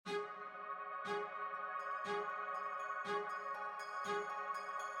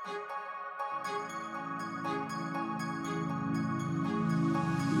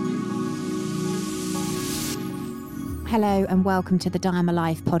Hello and welcome to the Dharma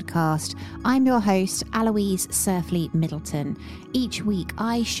Life podcast. I'm your host, Aloise Surfleet Middleton. Each week,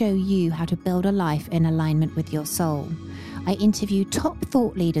 I show you how to build a life in alignment with your soul. I interview top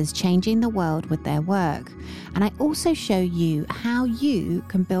thought leaders changing the world with their work. And I also show you how you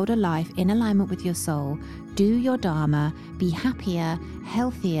can build a life in alignment with your soul, do your Dharma, be happier,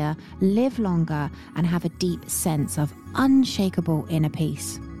 healthier, live longer, and have a deep sense of unshakable inner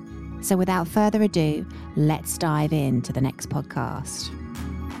peace. So without further ado, let's dive into the next podcast.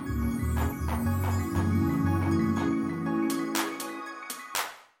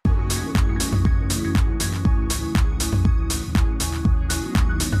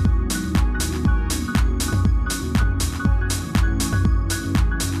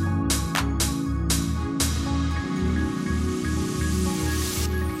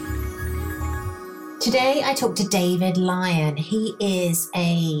 Today I talked to David Lyon. He is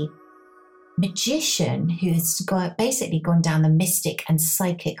a magician who's basically gone down the mystic and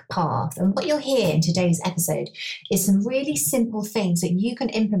psychic path. And what you'll hear in today's episode is some really simple things that you can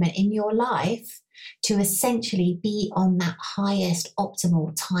implement in your life to essentially be on that highest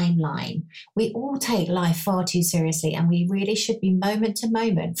optimal timeline. We all take life far too seriously, and we really should be moment to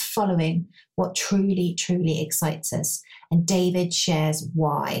moment following what truly, truly excites us. And David shares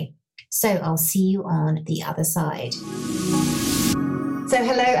why. So I'll see you on the other side. So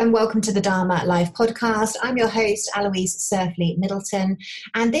hello and welcome to the Dharma Life podcast. I'm your host, Aloise Surfleet Middleton.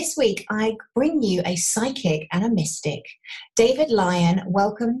 And this week I bring you a psychic and a mystic. David Lyon,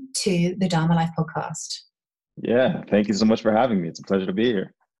 welcome to the Dharma Life podcast. Yeah, thank you so much for having me. It's a pleasure to be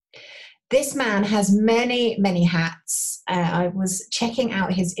here. This man has many, many hats. I was checking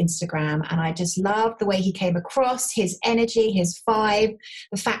out his Instagram and I just loved the way he came across, his energy, his vibe,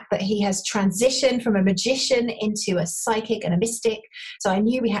 the fact that he has transitioned from a magician into a psychic and a mystic. So I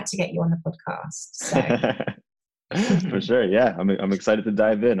knew we had to get you on the podcast. So. For sure, yeah. I'm excited to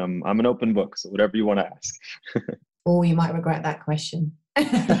dive in. I'm an open book, so whatever you want to ask. Oh, you might regret that question.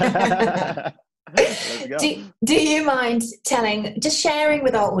 Let's go. Do you mind sharing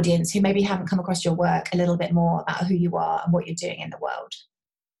with our audience who maybe haven't come across your work a little bit more about who you are and what you're doing in the world?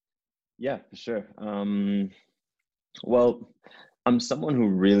 Yeah, for sure. Well, I'm someone who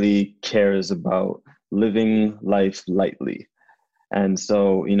really cares about living life lightly. And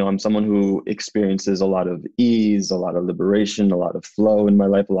so, I'm someone who experiences a lot of ease, a lot of liberation, a lot of flow in my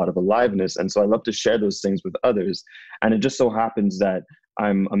life, a lot of aliveness. And so I love to share those things with others. And it just so happens that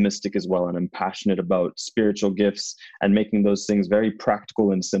I'm a mystic as well, and I'm passionate about spiritual gifts and making those things very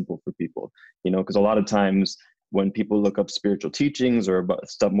practical and simple for people, because a lot of times when people look up spiritual teachings or about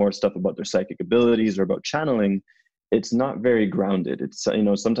more stuff about their psychic abilities or about channeling, it's not very grounded. It's,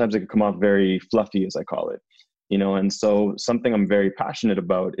 sometimes it can come off very fluffy, as I call it, and so something I'm very passionate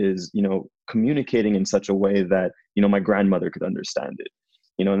about is, communicating in such a way that, my grandmother could understand it,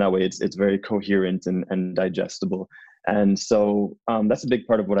 and that way it's very coherent and digestible. And so that's a big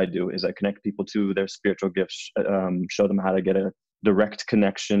part of what I do is I connect people to their spiritual gifts, show them how to get a direct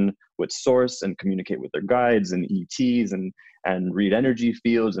connection with source and communicate with their guides and ETs and read energy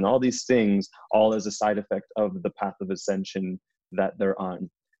fields and all these things, all as a side effect of the path of ascension that they're on.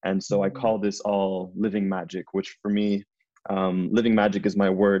 And so I call this all living magic, which for me, living magic is my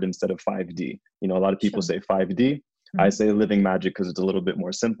word instead of 5D. A lot of people say 5D. Mm-hmm. I say living magic because it's a little bit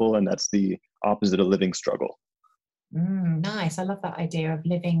more simple, and that's the opposite of living struggle. Nice. I love that idea of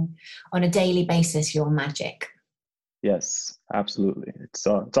living on a daily basis your magic. Yes, absolutely. It's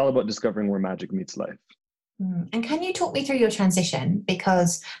all about discovering where magic meets life. And can you talk me through your transition?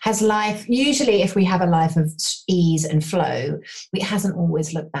 Because has life, usually if we have a life of ease and flow, it hasn't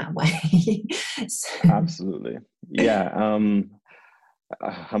always looked that way. Absolutely. Yeah.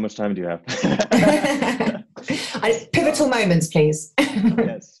 How much time do you have? Pivotal moments, please.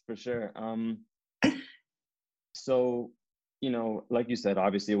 Yes, for sure. So, like you said,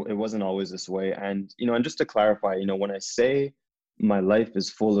 obviously it wasn't always this way. And, and just to clarify, when I say my life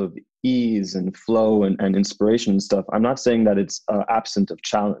is full of ease and flow and inspiration and stuff, I'm not saying that it's absent of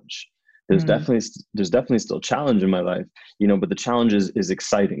challenge. There's definitely still challenge in my life, but the challenge is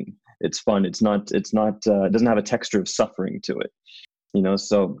exciting. It's fun. It doesn't have a texture of suffering to it,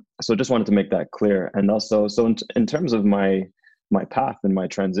 so just wanted to make that clear. And also, so in terms of my path and my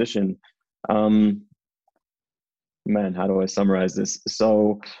transition, man, how do I summarize this?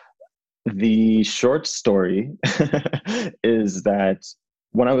 So the short story is that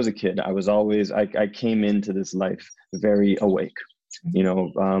when I was a kid, I came into this life very awake,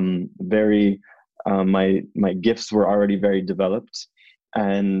 my gifts were already very developed,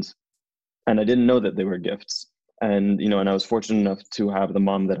 and I didn't know that they were gifts. And, and I was fortunate enough to have the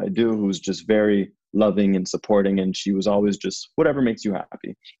mom that I do, who's just very loving and supporting, and she was always just whatever makes you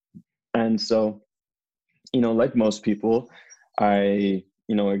happy. And so, like most people, I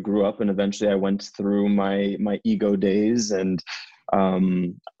grew up, and eventually I went through my ego days, and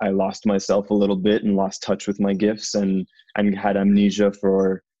I lost myself a little bit and lost touch with my gifts, and had amnesia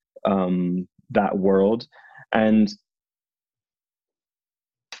for that world. And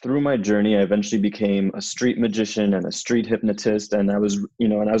through my journey, I eventually became a street magician and a street hypnotist. And I was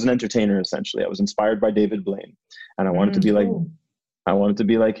an entertainer, essentially. I was inspired by David Blaine, and I wanted to be cool. I wanted to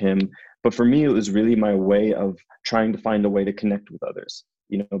be like him. But for me, it was really my way of trying to find a way to connect with others,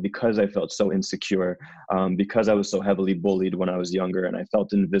 because I felt so insecure, because I was so heavily bullied when I was younger, and I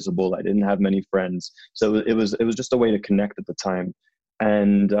felt invisible. I didn't have many friends. So it was just a way to connect at the time.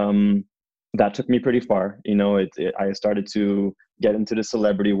 And that took me pretty far. I started to get into the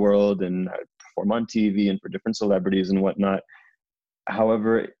celebrity world, and I perform on TV and for different celebrities and whatnot.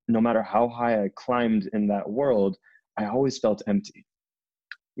 However, no matter how high I climbed in that world, I always felt empty,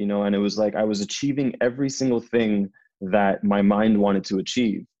 and it was like I was achieving every single thing that my mind wanted to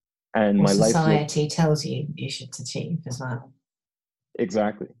achieve. And Or my society tells you should achieve as well.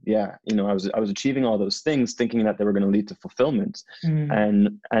 Exactly. Yeah. I was achieving all those things thinking that they were going to lead to fulfillment.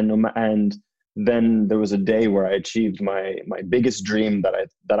 And then there was a day where I achieved my biggest dream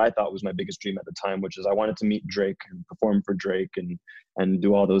that I thought was my biggest dream at the time, which is I wanted to meet Drake and perform for Drake and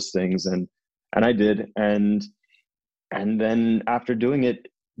do all those things. And I did. And then after doing it,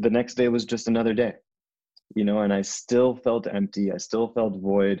 the next day was just another day, and I still felt empty. I still felt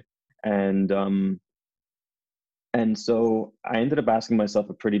void. And so I ended up asking myself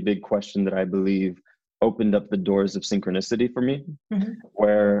a pretty big question that I believe opened up the doors of synchronicity for me,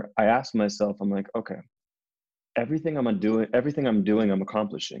 where I asked myself, I'm like, okay, everything I'm doing, I'm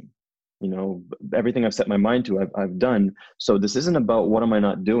accomplishing. Everything I've set my mind to, I've done. So this isn't about what am I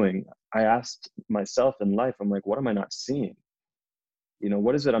not doing. I asked myself in life, I'm like, what am I not seeing?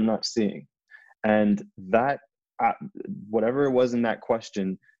 What is it I'm not seeing? And that, whatever it was in that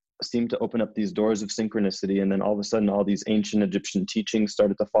question, seemed to open up these doors of synchronicity. And then all of a sudden, all these ancient Egyptian teachings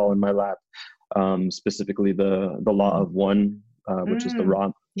started to fall in my lap. Specifically, the law of one, which is the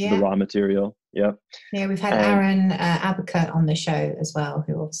raw material. Yep. Yeah, we've had Aaron Abacut on the show as well,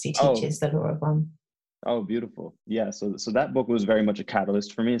 who obviously teaches the law of one. Oh, beautiful. Yeah. So that book was very much a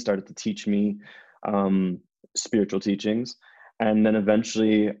catalyst for me. It started to teach me spiritual teachings. And then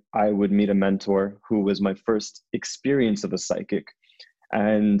eventually I would meet a mentor who was my first experience of a psychic.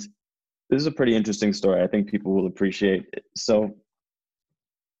 And this is a pretty interesting story. I think people will appreciate it. So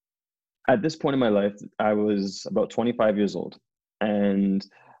at this point in my life, I was about 25 years old, and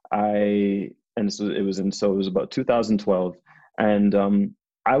it was about 2012. And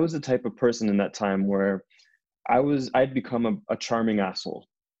I was the type of person in that time where I'd become a charming asshole,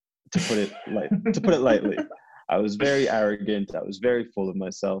 to put it lightly. I was very arrogant. I was very full of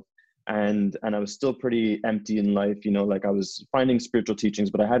myself. And I was still pretty empty in life, like I was finding spiritual teachings,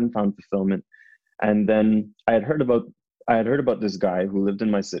 but I hadn't found fulfillment. And then I had heard about this guy who lived in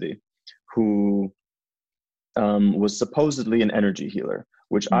my city, who was supposedly an energy healer,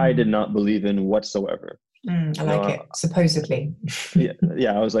 which I did not believe in whatsoever. I like it. Supposedly.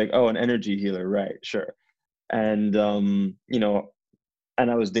 yeah. I was like, oh, an energy healer, right? Sure. And and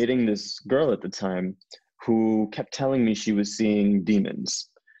I was dating this girl at the time who kept telling me she was seeing demons.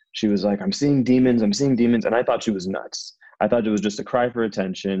 She was like, I'm seeing demons. And I thought she was nuts. I thought it was just a cry for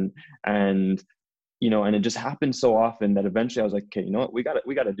attention. And it just happened so often that eventually I was like, okay, you know what? We got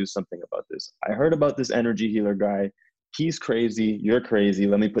to do something about this. I heard about this energy healer guy. He's crazy. You're crazy.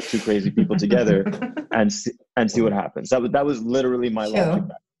 Let me put two crazy people together and see what happens. That was literally my logic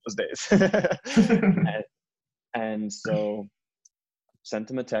back those days. and so sent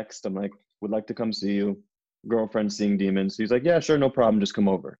him a text. I'm like, would like to come see you. Girlfriend seeing demons. He's like, yeah, sure, no problem. Just come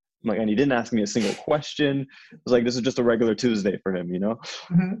over. I'm like, and he didn't ask me a single question. It was like, this is just a regular Tuesday for him,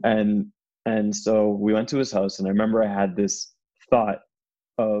 And so we went to his house, and I remember I had this thought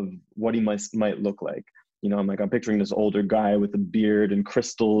of what he might look like. I'm picturing this older guy with a beard and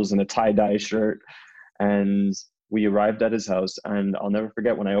crystals and a tie-dye shirt. And we arrived at his house, and I'll never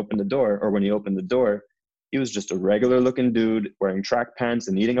forget when he opened the door, he was just a regular looking dude wearing track pants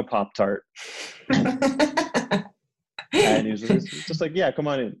and eating a Pop-Tart. And he was just like, yeah, come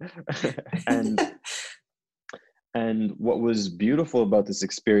on in. And what was beautiful about this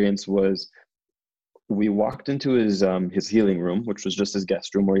experience was we walked into his healing room, which was just his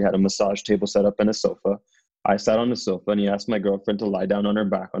guest room, where he had a massage table set up and a sofa. I sat on the sofa, and he asked my girlfriend to lie down on her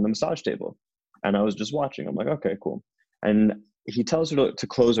back on the massage table. And I was just watching. I'm like, okay, cool. And he tells her to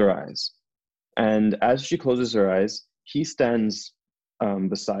close her eyes. And as she closes her eyes, he stands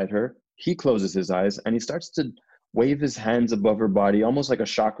beside her. he closes his eyes and he starts to wave his hands above her body, almost like a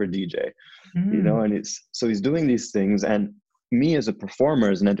chakra DJ, and he's doing these things. And me as a performer,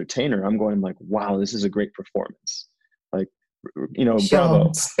 as an entertainer, I'm going like, wow, this is a great performance. Like, Sure. bravo.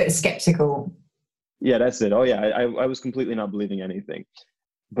 It's a bit skeptical. Yeah, that's it. Oh yeah. I was completely not believing anything.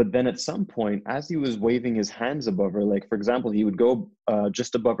 But then at some point, as he was waving his hands above her, like for example, he would go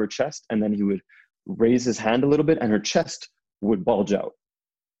just above her chest and then he would raise his hand a little bit and her chest would bulge out.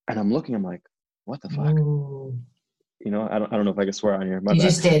 And I'm like, what the fuck? Ooh. I don't know if I can swear on here. You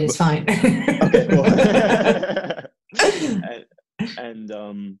just did. It's fine. Okay, cool.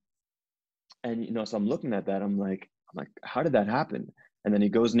 So I'm looking at that. I'm like, how did that happen? And then he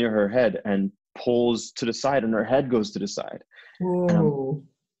goes near her head and pulls to the side, and her head goes to the side. And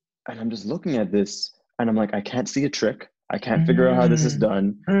I'm just looking at this, and I'm like, I can't see a trick. I can't figure out how this is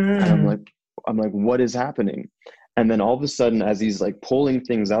done. And I'm like, what is happening? And then all of a sudden, as he's like pulling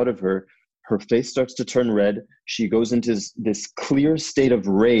things out of her, her face starts to turn red. She goes into this clear state of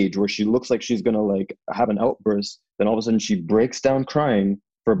rage where she looks like she's gonna like have an outburst. Then all of a sudden she breaks down crying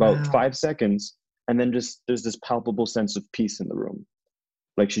for about 5 seconds. And then just there's this palpable sense of peace in the room.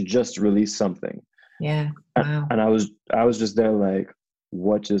 Like she just released something. Yeah. Wow. And I was just there like,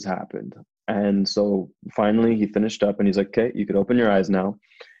 what just happened? And so finally he finished up and he's like, okay, you could open your eyes now.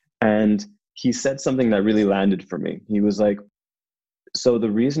 And he said something that really landed for me. He was like, so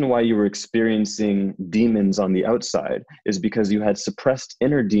the reason why you were experiencing demons on the outside is because you had suppressed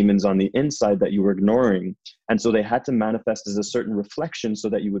inner demons on the inside that you were ignoring. And so they had to manifest as a certain reflection so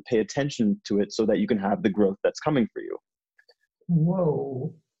that you would pay attention to it so that you can have the growth that's coming for you.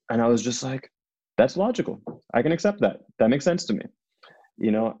 Whoa. And I was just like, that's logical. I can accept that. That makes sense to me,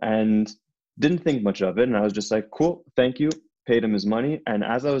 and didn't think much of it. And I was just like, cool, thank you. Paid him his money. And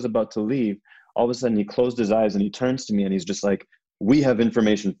as I was about to leave, all of a sudden he closed his eyes and he turns to me and he's just like, we have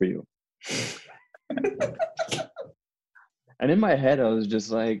information for you. And in my head, I was just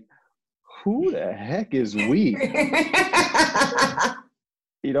like, who the heck is we?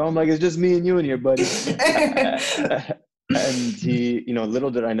 I'm like, it's just me and you in here, buddy. And he, little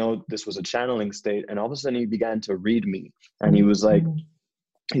did I know this was a channeling state. And all of a sudden he began to read me. And he was like,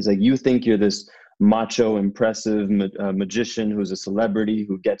 you think you're this macho, impressive magician who's a celebrity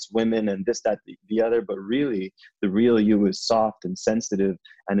who gets women and this, that, the other, but really the real you is soft and sensitive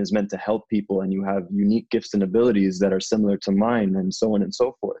and is meant to help people, and you have unique gifts and abilities that are similar to mine, and so on and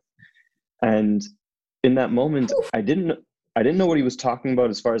so forth. And in that moment, I didn't know what he was talking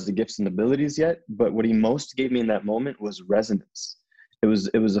about as far as the gifts and abilities yet, but what he most gave me in that moment was resonance. It was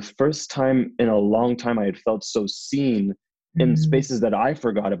the first time in a long time I had felt so seen in spaces that I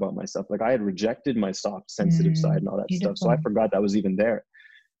forgot about myself. Like I had rejected my soft, sensitive side and all that stuff. So I forgot that was even there.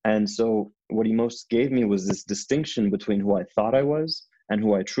 And so what he most gave me was this distinction between who I thought I was and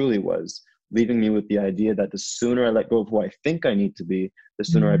who I truly was, leaving me with the idea that the sooner I let go of who I think I need to be, the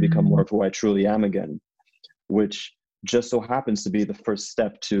sooner I become more of who I truly am again, which just so happens to be the first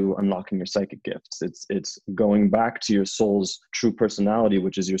step to unlocking your psychic gifts. It's going back to your soul's true personality,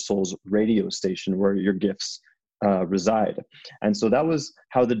 which is your soul's radio station where your gifts reside. And so that was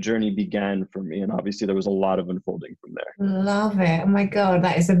how the journey began for me. And obviously there was a lot of unfolding from there. Love it. Oh my God,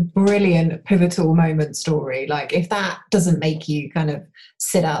 that is a brilliant pivotal moment story. Like if that doesn't make you kind of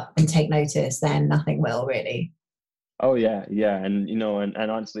sit up and take notice, then nothing will really. Oh yeah. Yeah. And,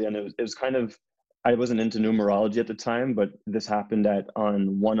 and honestly, and it was kind of, I wasn't into numerology at the time, but this happened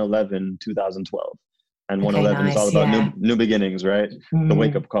on 1/11/2012. And 1/11 is all about new beginnings, right? The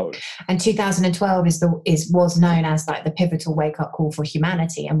wake-up call. And 2012 was known as like the pivotal wake-up call for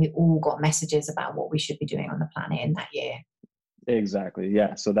humanity, and we all got messages about what we should be doing on the planet in that year. Exactly.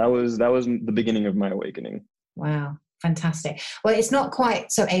 Yeah. So that was the beginning of my awakening. Wow. Fantastic. Well, it's not quite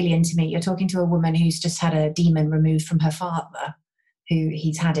so alien to me. You're talking to a woman who's just had a demon removed from her father, who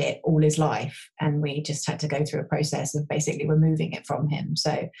he's had it all his life, and we just had to go through a process of basically removing it from him.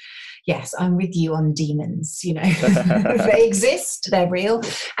 So yes, I'm with you on demons, they exist, they're real.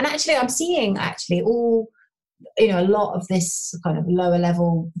 And actually I'm seeing all, a lot of this kind of lower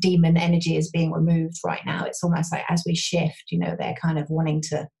level demon energy is being removed right now. It's almost like as we shift, they're kind of wanting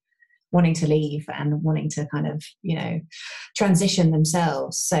to leave and wanting to kind of, transition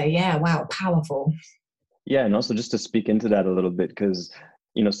themselves. So yeah, wow, powerful. Yeah, and also just to speak into that a little bit, because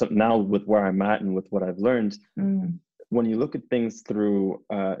so now with where I'm at and with what I've learned, when you look at things through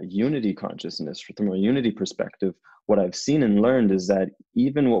unity consciousness, from a unity perspective, what I've seen and learned is that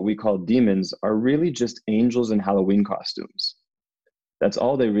even what we call demons are really just angels in Halloween costumes. That's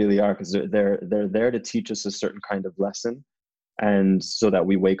all they really are, because they're there to teach us a certain kind of lesson, and so that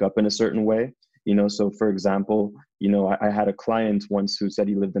we wake up in a certain way. So for example, I had a client once who said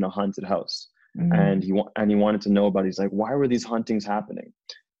he lived in a haunted house, and he wanted to know about it. He's like, why were these hauntings happening?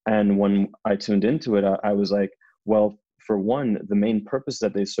 And when I tuned into it, I was like, well, for one, the main purpose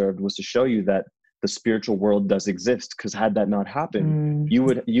that they served was to show you that the spiritual world does exist. Because had that not happened, you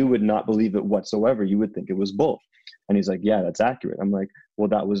would not believe it whatsoever. You would think it was bull. And he's like, yeah, that's accurate. I'm like, well,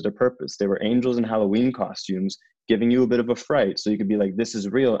 that was their purpose. They were angels in Halloween costumes, giving you a bit of a fright, so you could be like, this is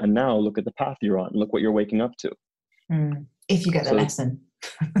real. And now look at the path you're on. Look what you're waking up to. If you get the lesson.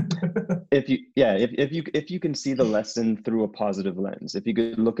 if you can see the lesson through a positive lens, if you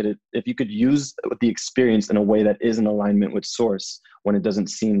could look at it, if you could use the experience in a way that is in alignment with source when it doesn't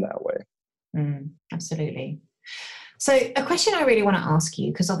seem that way. Absolutely. So a question I really want to ask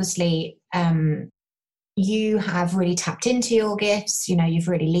you, because obviously you have really tapped into your gifts, you've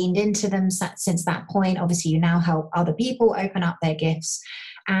really leaned into them since that point. Obviously you now help other people open up their gifts.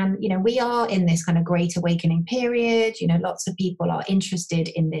 And, we are in this kind of great awakening period. Lots of people are interested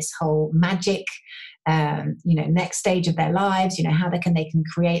in this whole magic, next stage of their lives, how they can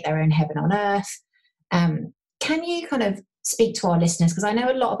create their own heaven on earth. Can you kind of speak to our listeners? Because I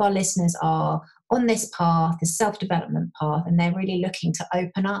know a lot of our listeners are on this path, this self-development path, and they're really looking to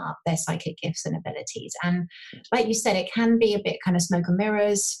open up their psychic gifts and abilities. And like you said, it can be a bit kind of smoke and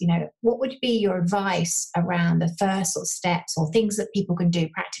mirrors. What would be your advice around the first sort of steps or things that people can do,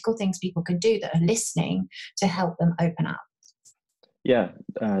 practical things people can do that are listening to help them open up? Yeah,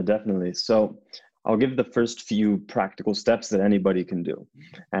 definitely. So I'll give the first few practical steps that anybody can do.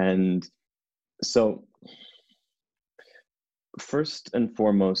 And so first and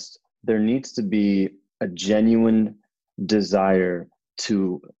foremost, there needs to be a genuine desire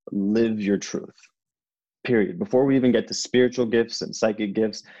to live your truth, period. Before we even get to spiritual gifts and psychic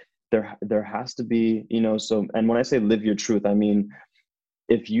gifts, there has to be, and when I say live your truth, I mean,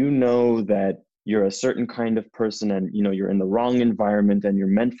 if you know that you're a certain kind of person and, you're in the wrong environment and you're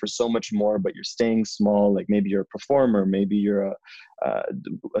meant for so much more, but you're staying small, like maybe you're a performer, maybe you're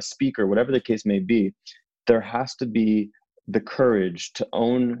a speaker, whatever the case may be, there has to be the courage to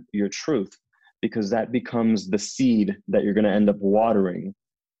own your truth, because that becomes the seed that you're going to end up watering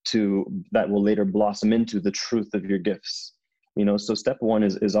that will later blossom into the truth of your gifts. So step one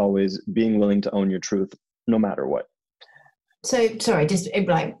is always being willing to own your truth no matter what. So sorry, just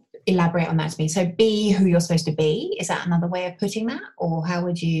like elaborate on that to me. So be who you're supposed to be. Is that another way of putting that? Or how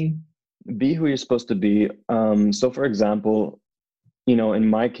would you be who you're supposed to be? So for example, in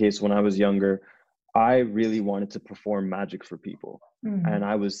my case, when I was younger, I really wanted to perform magic for people. And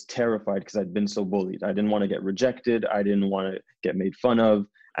I was terrified because I'd been so bullied. I didn't want to get rejected. I didn't want to get made fun of.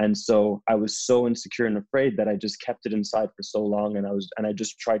 And so I was so insecure and afraid that I just kept it inside for so long. And I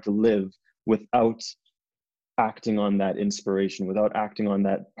just tried to live without acting on that inspiration, without acting on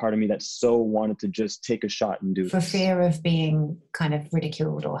that part of me that so wanted to just take a shot and do for this. Fear of being kind of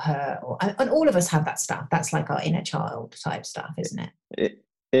ridiculed or hurt. And all of us have that stuff. That's like our inner child type stuff, isn't it?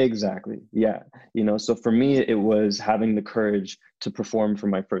 Exactly. Yeah. So for me, it was having the courage to perform for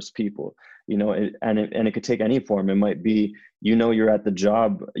my first people, and it could take any form. It might be, you're at the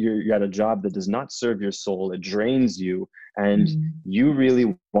job, you're at a job that does not serve your soul. It drains you, and you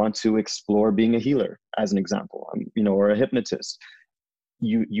really want to explore being a healer, as an example, or a hypnotist.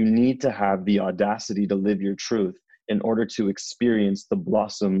 You need to have the audacity to live your truth in order to experience the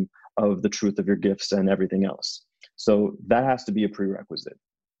blossom of the truth of your gifts and everything else. So that has to be a prerequisite.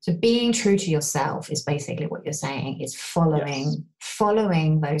 So being true to yourself is basically what you're saying, is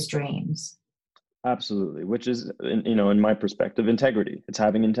following those dreams. Absolutely. Which is, in my perspective, integrity. It's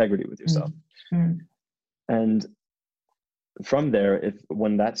having integrity with yourself. And from there,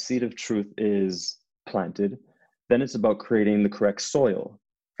 when that seed of truth is planted, then it's about creating the correct soil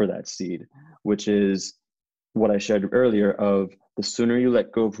for that seed, which is what I shared earlier of the sooner you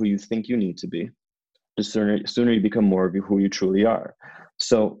let go of who you think you need to be, the sooner you become more of who you truly are.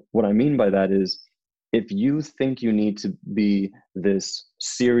 So what I mean by that is, if you think you need to be this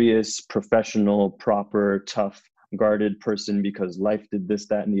serious, professional, proper, tough, guarded person because life did this,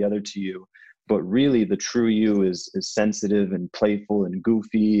 that, and the other to you, but really the true you is sensitive and playful and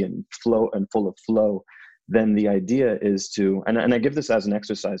goofy and full of flow, then the idea is to, and I give this as an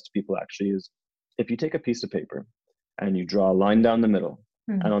exercise to people actually, is if you take a piece of paper and you draw a line down the middle,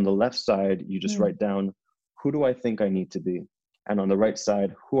 and on the left side, you just write down, who do I think I need to be? And on the right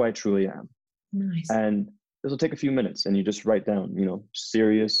side, who I truly am. Nice. And this will take a few minutes, and you just write down,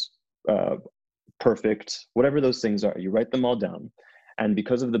 serious, perfect, whatever those things are. You write them all down. And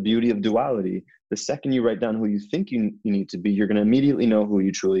because of the beauty of duality, the second you write down who you think you need to be, you're going to immediately know who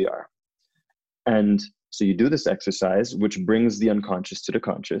you truly are. And so you do this exercise, which brings the unconscious to the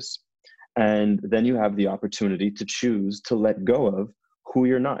conscious. And then you have the opportunity to choose to let go of who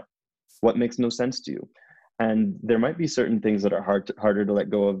you're not, what makes no sense to you. And there might be certain things that are harder to let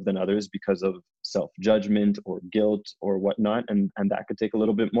go of than others because of self-judgment or guilt or whatnot. And that could take a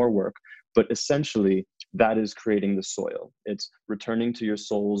little bit more work. But essentially, that is creating the soil. It's returning to your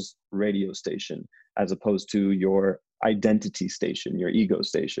soul's radio station as opposed to your identity station, your ego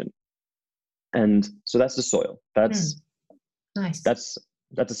station. And so that's the soil. That's nice. That's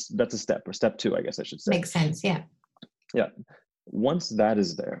a step, or step two, I guess I should say. Makes sense. Yeah. Yeah. Once that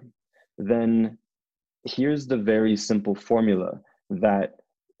is there, then here's the very simple formula that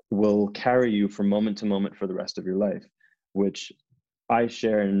will carry you from moment to moment for the rest of your life, which I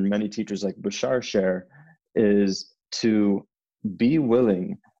share and many teachers like Bashar share, is to be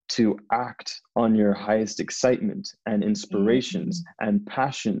willing to act on your highest excitement and inspirations and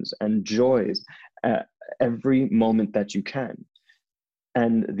passions and joys at every moment that you can.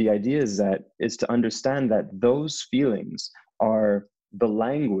 And the idea is to understand that those feelings are the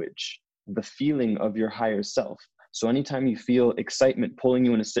language, the feeling of your higher self. So anytime you feel excitement pulling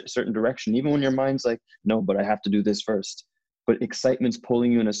you in a certain direction, even when your mind's like, no, but I have to do this first, but excitement's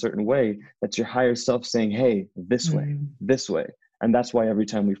pulling you in a certain way, that's your higher self saying, hey, this way, this way. And that's why every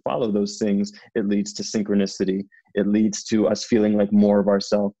time we follow those things, it leads to synchronicity. It leads to us feeling like more of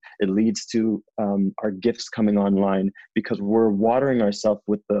ourselves. It leads to our gifts coming online, because we're watering ourselves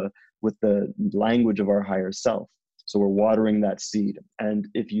with the language of our higher self. So we're watering that seed. And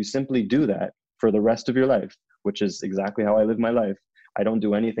if you simply do that for the rest of your life, which is exactly how I live my life, I don't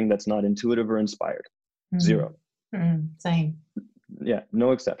do anything that's not intuitive or inspired. Zero. Same. Yeah,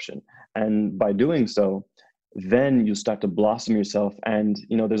 no exception. And by doing so, then you start to blossom yourself. And,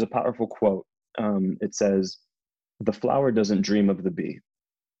 there's a powerful quote. It says, the flower doesn't dream of the bee.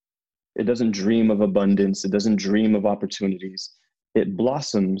 It doesn't dream of abundance. It doesn't dream of opportunities. It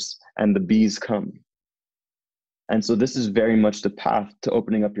blossoms and the bees come. And so this is very much the path to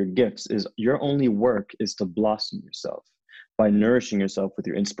opening up your gifts. Is your only work is to blossom yourself by nourishing yourself with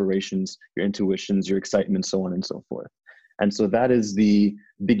your inspirations, your intuitions, your excitement, so on and so forth. And so that is the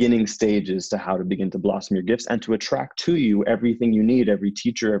beginning stages to how to begin to blossom your gifts and to attract to you everything you need, every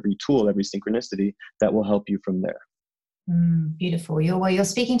teacher, every tool, every synchronicity that will help you from there. Beautiful. You're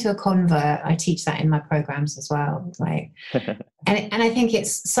speaking to a convert. I teach that in my programs as well. And I think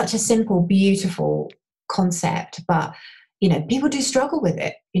it's such a simple, beautiful concept, but people do struggle with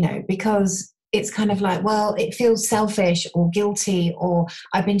it, because it's kind of like, well, it feels selfish or guilty, or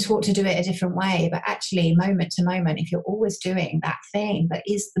I've been taught to do it a different way. But actually, moment to moment, if you're always doing that thing that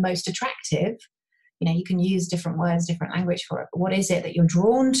is the most attractive, you can use different words, different language for it. But what is it that you're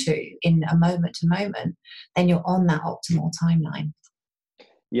drawn to in a moment to moment? Then you're on that optimal timeline.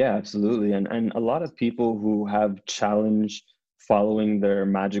 Yeah, absolutely. And a lot of people who have challenged following their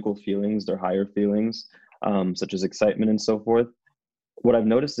magical feelings, their higher feelings, such as excitement and so forth, what I've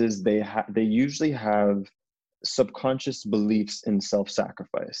noticed is they usually have subconscious beliefs in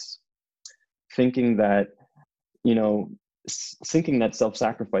self-sacrifice, thinking that, thinking that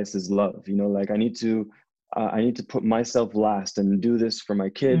self-sacrifice is love. Like I need to put myself last and do this for my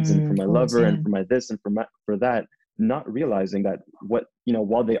kids and for my lover and for my this and for that, not realizing that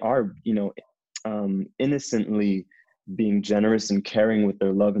while they are, innocently being generous and caring with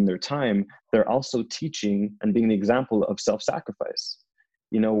their love and their time, they're also teaching and being the example of self-sacrifice.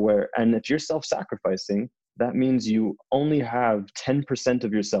 And if you're self-sacrificing, that means you only have 10%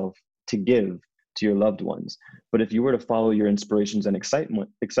 of yourself to give to your loved ones. But if you were to follow your inspirations and excitement,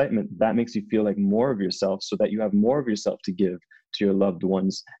 that makes you feel like more of yourself, so that you have more of yourself to give to your loved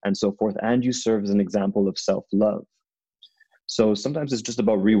ones and so forth. And you serve as an example of self-love. So sometimes it's just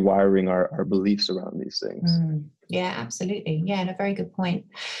about rewiring our beliefs around these things. Yeah, absolutely. Yeah, and a very good point.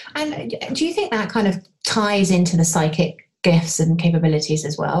 And do you think that kind of ties into the psychic gifts and capabilities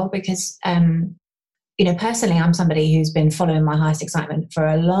as well? Because, personally, I'm somebody who's been following my highest excitement for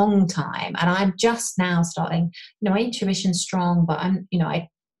a long time, and I'm just now starting, my intuition's strong, but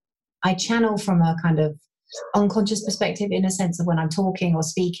I channel from a kind of unconscious perspective, in a sense of when I'm talking or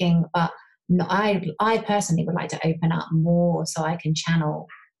speaking, but I personally would like to open up more so I can channel,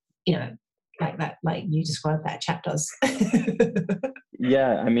 like that, like you described that chap does.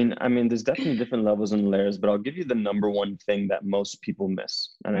 Yeah, I mean, there's definitely different levels and layers, but I'll give you the number one thing that most people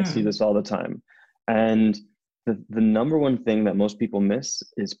miss. And I see this all the time. And the number one thing that most people miss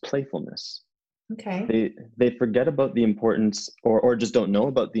is playfulness. Okay. They forget about the importance, or just don't know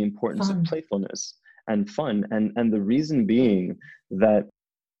about the importance of playfulness and fun. And the reason being that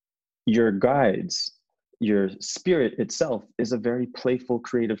your guides, your spirit itself, is a very playful,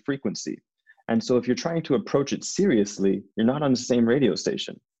 creative frequency. And so if you're trying to approach it seriously, you're not on the same radio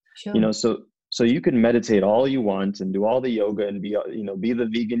station. Sure. You know, so you can meditate all you want and do all the yoga and be, you know, be the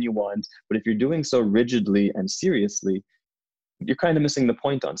vegan you want, but if you're doing so rigidly and seriously, you're kind of missing the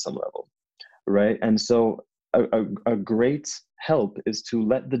point on some level, right? And so a great help is to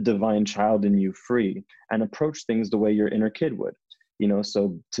let the divine child in you free and approach things the way your inner kid would, you know,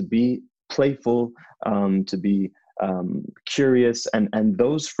 so to be playful, to be curious, and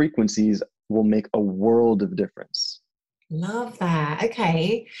those frequencies will make a world of difference. Love that.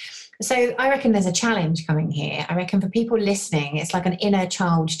 Okay. So I reckon there's a challenge coming here. I reckon for people listening, it's like an inner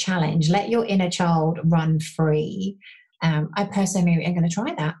child challenge. Let your inner child run free. I personally am going to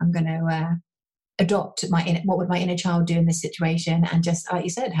try that. I'm going to adopt what would my inner child do in this situation, and just, like you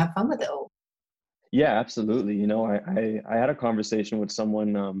said, have fun with it all. Yeah, absolutely. You know, I had a conversation with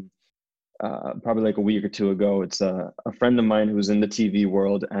someone probably like a week or two ago. It's a friend of mine who's in the TV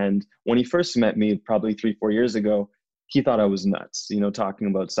world. And when he first met me, probably 3-4 years ago, he thought I was nuts, you know, talking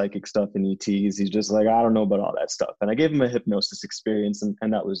about psychic stuff and ETs. He's just like, I don't know about all that stuff. And I gave him a hypnosis experience,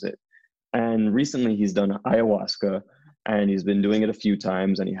 and that was it. And recently he's done ayahuasca, and he's been doing it a few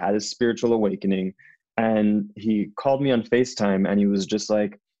times, and he had his spiritual awakening. And he called me on FaceTime, and he was just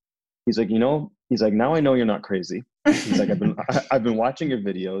like, he's like, you know, he's like, now I know you're not crazy. He's like, I've been watching your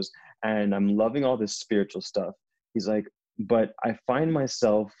videos, and I'm loving all this spiritual stuff. He's like, but I find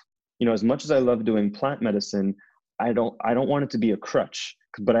myself, you know, as much as I love doing plant medicine, I don't want it to be a crutch,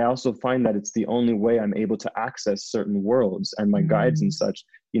 but I also find that it's the only way I'm able to access certain worlds and my guides and such.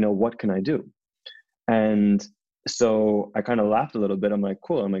 You know, what can I do? And so I kind of laughed a little bit. I'm like,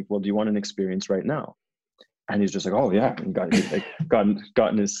 cool. I'm like, well, do you want an experience right now? And he's just like, oh yeah, and got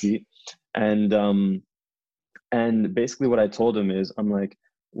in his seat. And basically what I told him is, I'm like,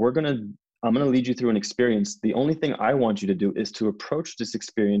 I'm gonna lead you through an experience. The only thing I want you to do is to approach this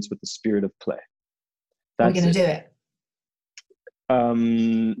experience with the spirit of play. Are we going to do it? No,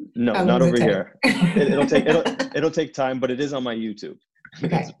 not over here. It'll take time, but it is on my YouTube.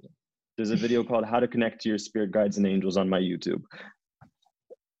 Okay. There's a video called How to Connect to Your Spirit Guides and Angels on my YouTube.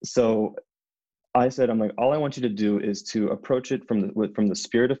 So I said, I'm like, all I want you to do is to approach it from the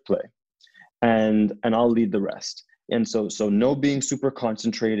spirit of play, and I'll lead the rest. And so no being super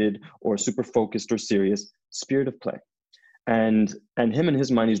concentrated or super focused or serious, spirit of play. And him in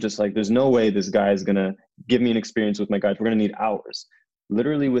his mind, he's just like, there's no way this guy is gonna give me an experience with my guides. We're gonna need hours.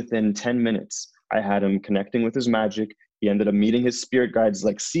 Literally within 10 minutes, I had him connecting with his magic. He ended up meeting his spirit guides,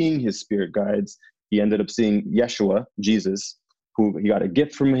 like seeing his spirit guides. He ended up seeing Yeshua, Jesus, who he got a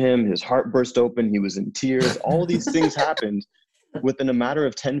gift from him. His heart burst open. He was in tears. All these things happened within a matter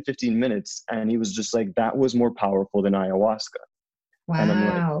of 10, 15 minutes. And he was just like, that was more powerful than ayahuasca. Wow. And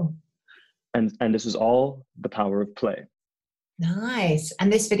I'm like, and this was all the power of play. Nice.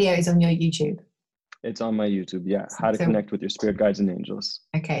 And this video is on your YouTube? It's on my YouTube, yeah. How to connect with your spirit guides and angels.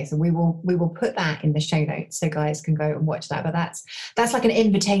 Okay, so we will put that in the show notes so guys can go and watch that. But that's like an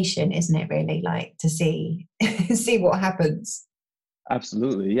invitation, isn't it? Really, like to see what happens.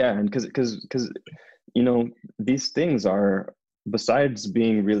 Absolutely, yeah. And because you know, these things are, besides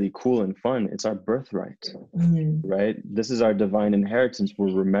being really cool and fun, it's our birthright, right? This is our divine inheritance.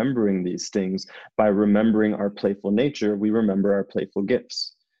 We're remembering these things. By remembering our playful nature, we remember our playful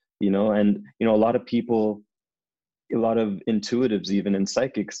gifts, you know. And you know, a lot of people, a lot of intuitives, even in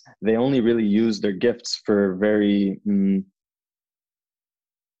psychics, they only really use their gifts for very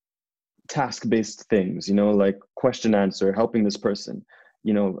task-based things, you know, like question answer, helping this person,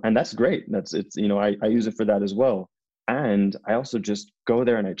 you know. And that's great. It's you know, I use it for that as well. And I also just go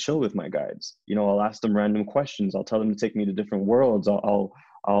there and I chill with my guides. You know, I'll ask them random questions. I'll tell them to take me to different worlds.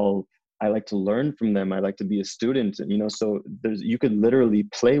 I like to learn from them. I like to be a student, you know, so you could literally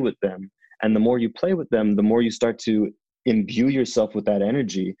play with them. And the more you play with them, the more you start to imbue yourself with that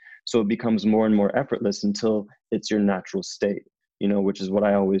energy. So it becomes more and more effortless until it's your natural state, you know, which is what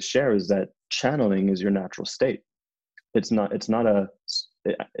I always share, is that channeling is your natural state. It's not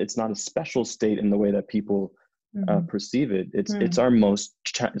a special state in the way that people perceive it. It's our most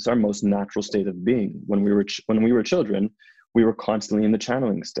natural state of being. When we were children, we were constantly in the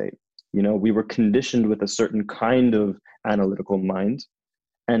channeling state. You know, we were conditioned with a certain kind of analytical mind,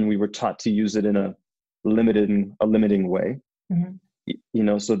 and we were taught to use it in a limiting way. You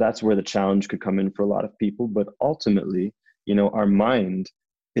know, so that's where the challenge could come in for a lot of people. But ultimately, you know, our mind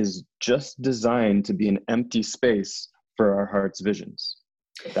is just designed to be an empty space for our heart's visions.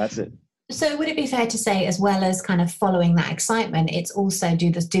 That's it. So would it be fair to say, as well as kind of following that excitement, it's also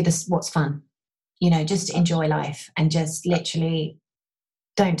do this what's fun, you know, just enjoy life and just literally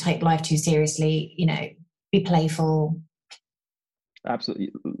don't take life too seriously, you know, be playful.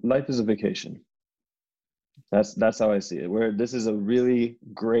 Absolutely. Life is a vacation. That's how I see it. Where this is a really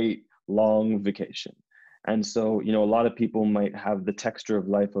great long vacation. And so, a lot of people might have the texture of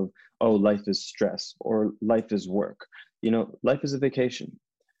life of, oh, life is stress or life is work. Life is a vacation.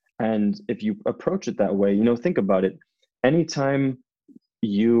 And if you approach it that way, think about it. Anytime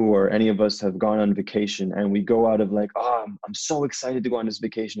you or any of us have gone on vacation and we go out of like, oh, I'm so excited to go on this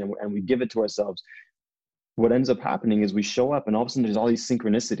vacation, and we give it to ourselves, what ends up happening is we show up and all of a sudden there's all these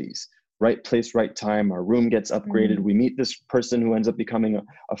synchronicities. Right place, right time. Our room gets upgraded. We meet this person who ends up becoming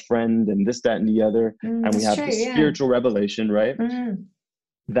a friend, and this, that, and the other. And we have true, this spiritual revelation, right?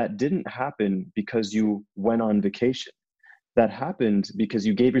 That didn't happen because you went on vacation. That happened because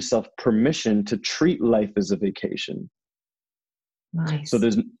you gave yourself permission to treat life as a vacation. Nice. So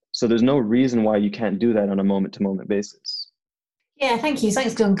there's no reason why you can't do that on a moment-to-moment basis. Yeah, thank you.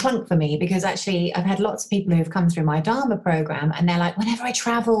 Something's gone clunk for me, because actually I've had lots of people who have come through my Dharma program, and they're like, whenever I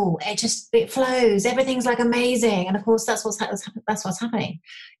travel, it flows. Everything's like amazing. And of course, that's what's happening.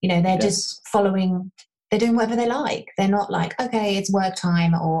 They're just following. They're doing whatever they like. They're not like, okay, it's work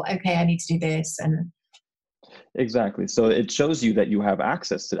time, or okay, I need to do this. And exactly. So it shows you that you have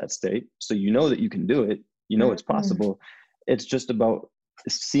access to that state. So you know that you can do it. It's possible. It's just about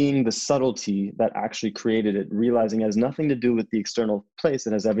seeing the subtlety that actually created it, realizing it has nothing to do with the external place.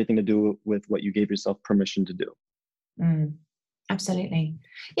 It has everything to do with what you gave yourself permission to do. Absolutely.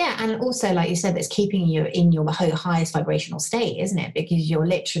 Yeah. And also, like you said, it's keeping you in your highest vibrational state, isn't it? Because you're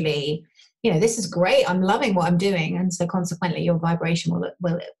literally, this is great. I'm loving what I'm doing. And so consequently, your vibration will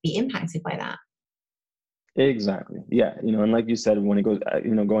be impacted by that. Exactly. Yeah. And like you said, when it goes,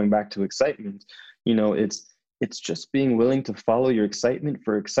 going back to excitement, it's just being willing to follow your excitement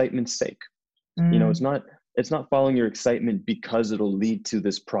for excitement's sake. It's not following your excitement because it'll lead to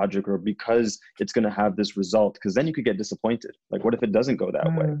this project or because it's going to have this result, because then you could get disappointed. Like, what if it doesn't go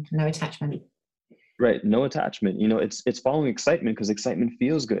that way? No attachment. Right. No attachment. It's following excitement because excitement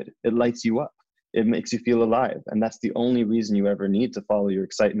feels good. It lights you up. It makes you feel alive. And that's the only reason you ever need to follow your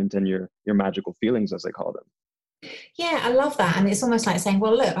excitement and your magical feelings, as I call them. Yeah, I love that. And it's almost like saying,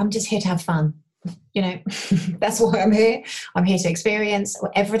 well, look, I'm just here to have fun. That's why I'm here. I'm here to experience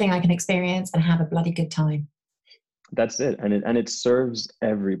everything I can experience and have a bloody good time. That's it. And it serves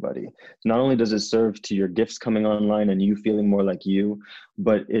everybody. Not only does it serve to your gifts coming online and you feeling more like you,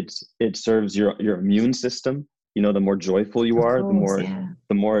 but it serves your immune system. The more joyful you are,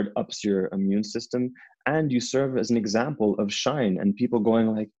 the more it ups your immune system. And you serve as an example of shine, and people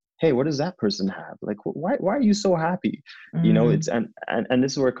going like, hey, what does that person have? Like, why are you so happy? It's, and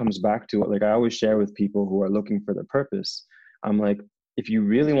this is where it comes back to, like, I always share with people who are looking for their purpose. I'm like, if you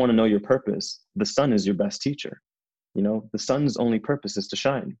really want to know your purpose, the sun is your best teacher. The sun's only purpose is to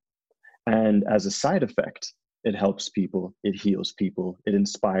shine. And as a side effect, it helps people, it heals people, it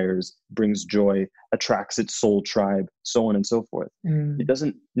inspires, brings joy, attracts its soul tribe, so on and so forth. It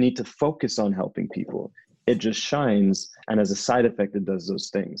doesn't need to focus on helping people. It just shines, and as a side effect, it does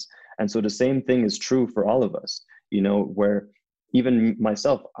those things. And so the same thing is true for all of us, where even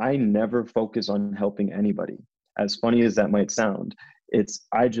myself, I never focus on helping anybody. As funny as that might sound,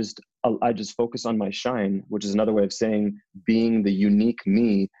 I just focus on my shine, which is another way of saying being the unique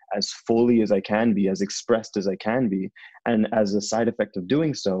me as fully as I can be, as expressed as I can be. And as a side effect of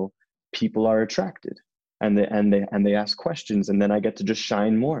doing so, people are attracted, and they ask questions, and then I get to just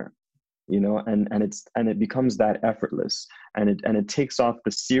shine more. And it becomes that effortless, and it takes off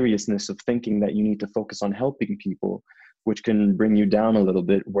the seriousness of thinking that you need to focus on helping people, which can bring you down a little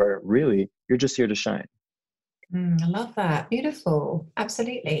bit, where really you're just here to shine. I love that. Beautiful.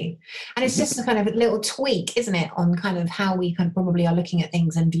 Absolutely. And it's just a kind of little tweak, isn't it, on kind of how we kind of probably are looking at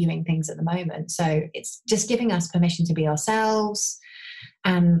things and viewing things at the moment. So it's just giving us permission to be ourselves.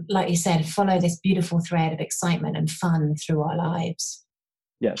 And like you said, follow this beautiful thread of excitement and fun through our lives.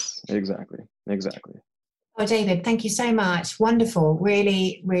 Yes, exactly. Oh, David, thank you so much. Wonderful.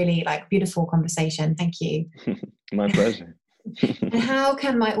 Really, really beautiful conversation. Thank you. My pleasure. And how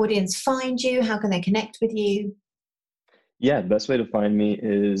can my audience find you? How can they connect with you? Yeah, the best way to find me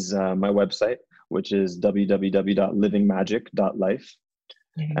is my website, which is www.livingmagic.life.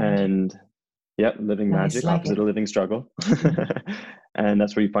 And living magic, opposite of living struggle. And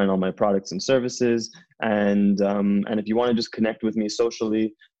that's where you find all my products and services. And if you want to just connect with me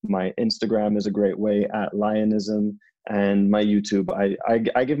socially, my Instagram is a great way, @Lionism. And my YouTube, I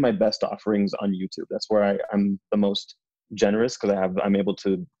give my best offerings on YouTube. That's where I'm the most generous, because I'm able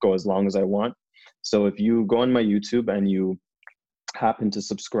to go as long as I want. So if you go on my YouTube and you happen to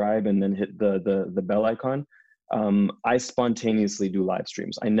subscribe and then hit the bell icon, I spontaneously do live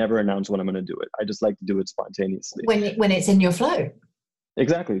streams. I never announce when I'm going to do it. I just like to do it spontaneously. When it's in your flow.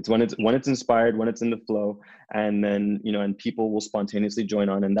 Exactly. It's when it's inspired, when it's in the flow, and then, and people will spontaneously join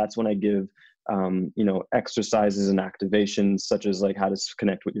on. And that's when I give, exercises and activations, such as like how to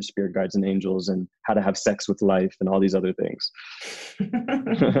connect with your spirit guides and angels, and how to have sex with life, and all these other things.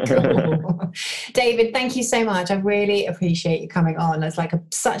 Cool. David, thank you so much. I really appreciate you coming on. It's like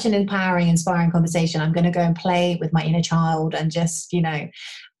such an empowering, inspiring conversation. I'm going to go and play with my inner child and just,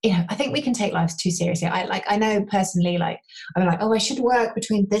 I think we can take life too seriously. I know personally, I'm like, oh, I should work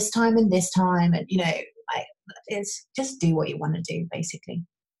between this time and this time. And, it's just do what you want to do, basically.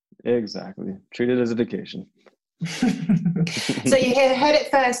 Exactly. Treat it as a vacation. So you heard it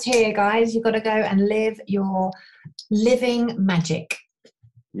first here, guys. You've got to go and live your living magic.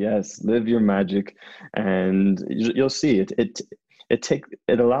 Yes, live your magic, and you'll see it.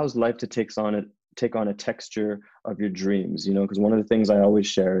 It allows life to take on a texture of your dreams. Because one of the things I always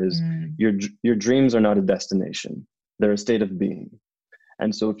share is your dreams are not a destination; they're a state of being.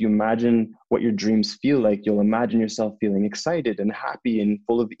 And so if you imagine what your dreams feel like, you'll imagine yourself feeling excited and happy and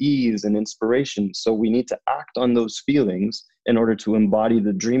full of ease and inspiration. So we need to act on those feelings in order to embody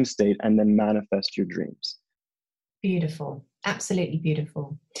the dream state and then manifest your dreams. Beautiful. Absolutely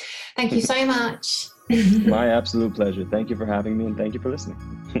beautiful. Thank you so much. My absolute pleasure. Thank you for having me, and thank you for listening.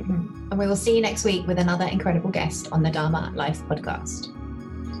 And we will see you next week with another incredible guest on the Dharma Life podcast.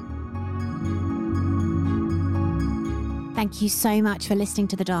 Thank you so much for listening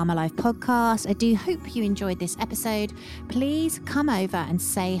to the Dharma Life podcast. I do hope you enjoyed this episode. Please come over and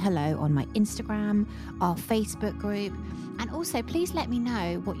say hello on my Instagram, our Facebook group, and also please let me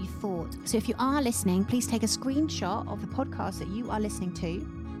know what you thought. So if you are listening, please take a screenshot of the podcast that you are listening to.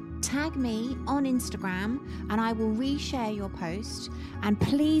 Tag me on Instagram and I will reshare your post, and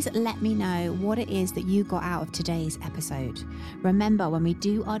please let me know what it is that you got out of today's episode. Remember, when we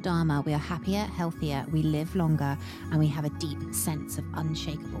do our Dharma, we are happier, healthier, we live longer, and we have a deep sense of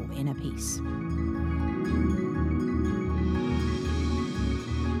unshakable inner peace.